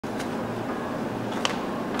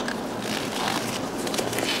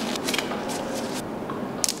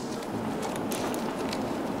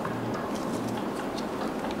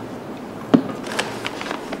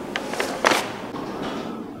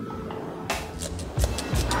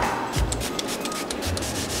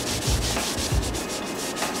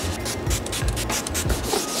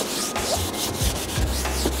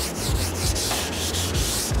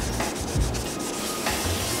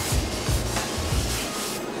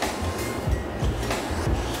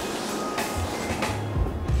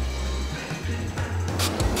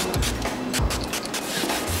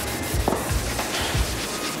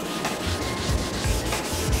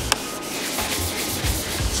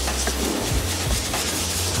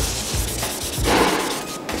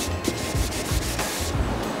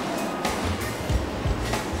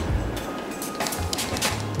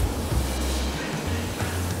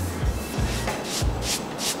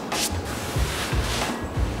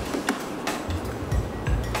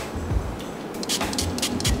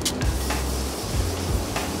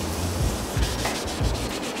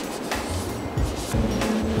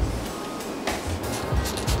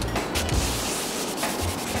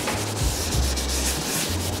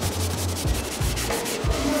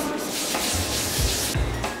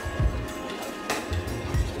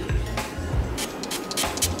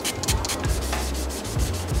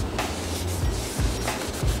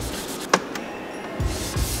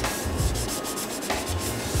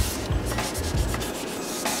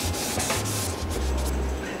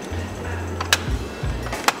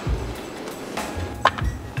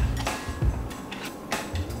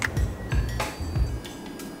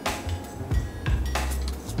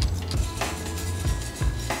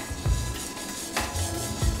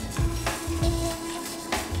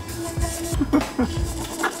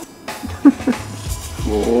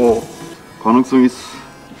오, 가능성 있어.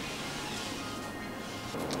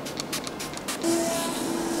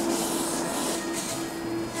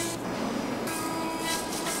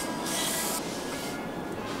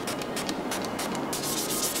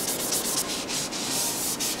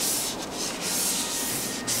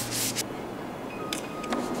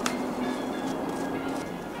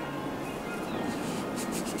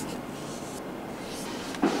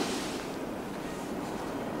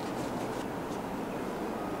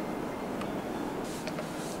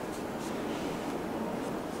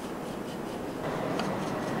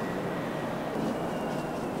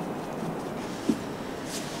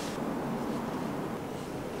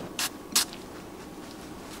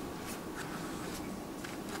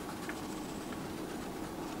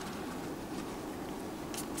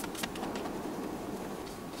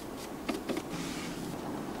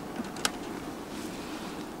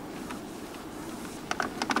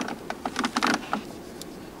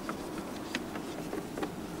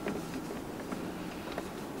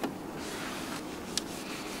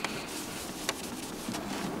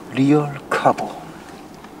 리얼 카본,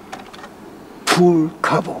 풀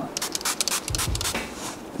카본.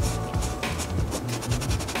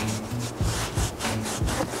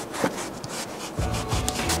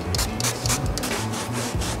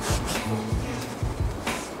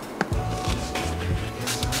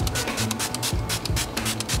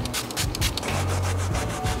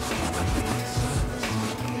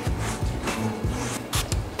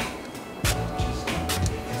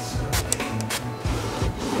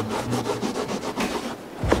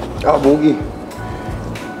 아, 모기.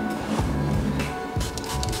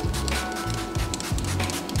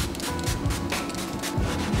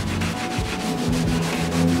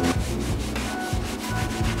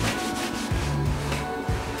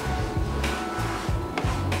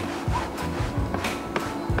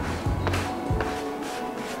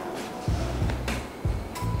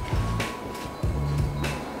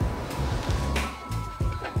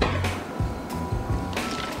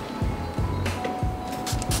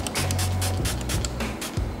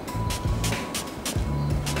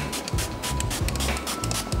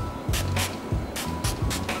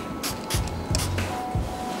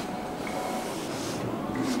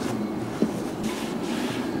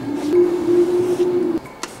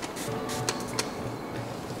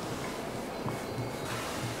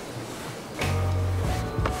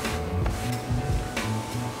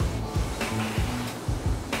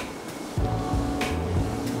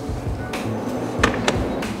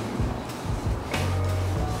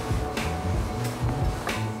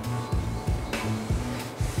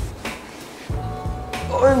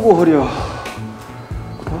 아이고 허리야.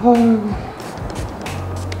 아이고.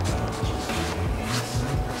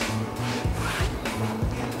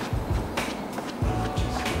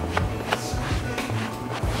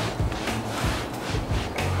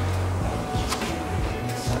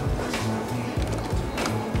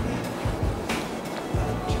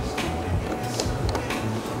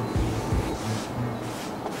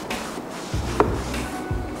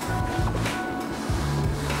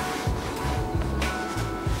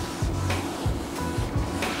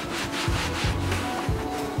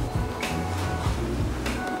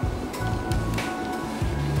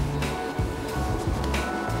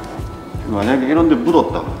 만약에 이런데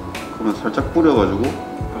묻었다 그러면 살짝 뿌려가지고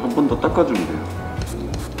한 번 더 닦아주면 돼요.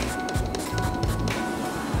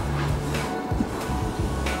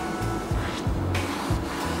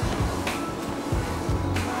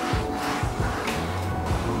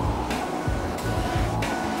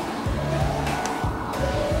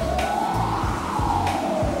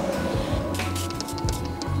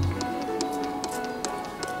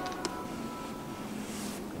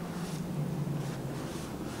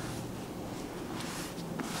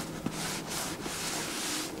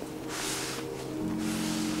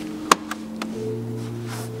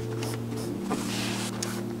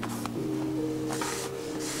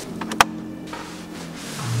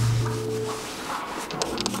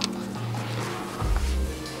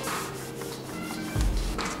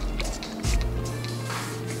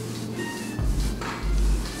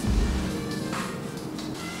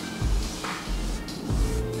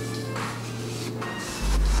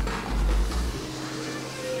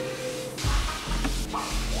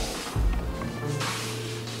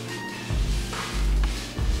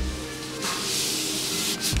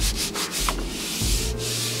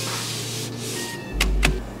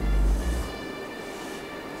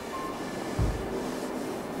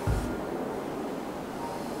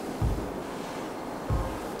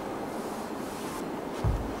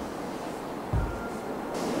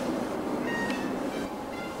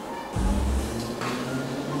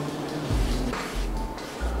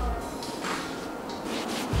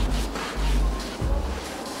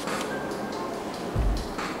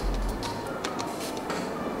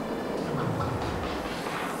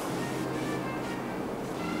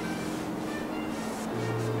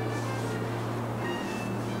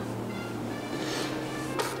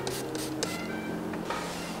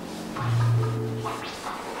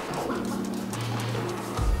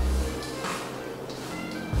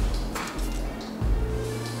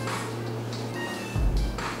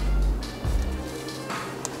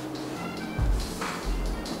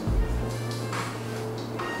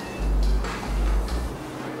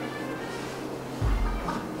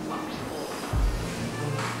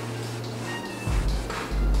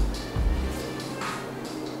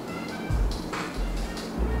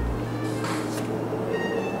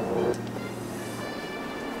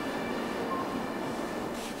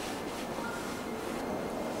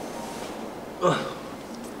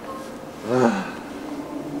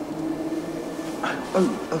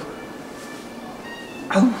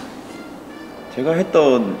 제가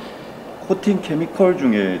했던 코팅 케미컬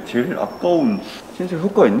중에 제일 아까운, 진짜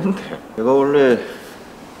효과 있는데, 제가 원래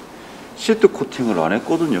시트 코팅을 안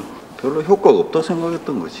했거든요. 별로 효과가 없다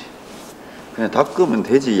생각했던 거지. 그냥 닦으면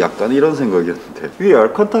되지 약간 이런 생각이었는데, 위에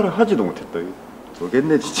알칸타라 하지도 못했다. 이거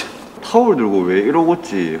모르겠네 진짜. 타월 들고 왜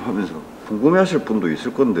이러고지 하면서 궁금해하실 분도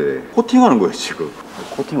있을 건데, 코팅하는 거예요 지금.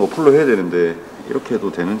 코팅 어플로 해야 되는데 이렇게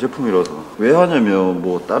해도 되는 제품이라서. 왜 하냐면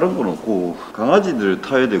뭐 다른 건 없고 강아지들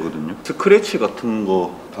타야 되거든요. 스크래치 같은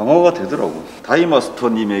거 강화가 되더라고.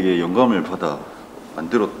 다이마스터님에게 영감을 받아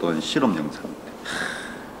만들었던 실험 영상.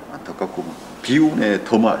 안타깝고 비운의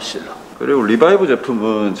더 마실라. 그리고 리바이브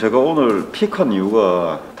제품은 제가 오늘 픽한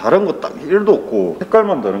이유가 다른 거 딱 1도 없고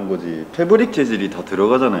색깔만 다른 거지 패브릭 재질이 다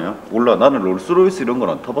들어가잖아요. 몰라, 나는 롤스로이스 이런 건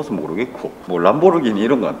안 타봐서 모르겠고 뭐 람보르기니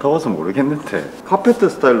이런 거 안 타봐서 모르겠는데 카페트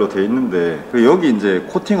스타일로 돼 있는데 여기 이제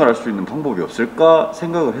코팅을 할 수 있는 방법이 없을까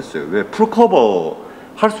생각을 했어요. 왜 풀커버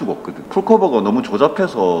할 수가 없거든. 풀커버가 너무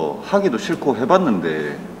조잡해서 하기도 싫고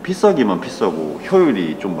해봤는데 비싸기만 비싸고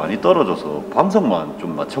효율이 좀 많이 떨어져서 방석만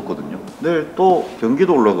좀 맞췄거든요. 내일 또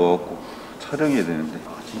경기도 올라가갖고 촬영해야 되는데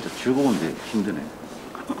진짜 즐거운데 힘드네.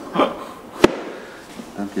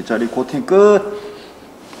 일단 빗자리 코팅 끝.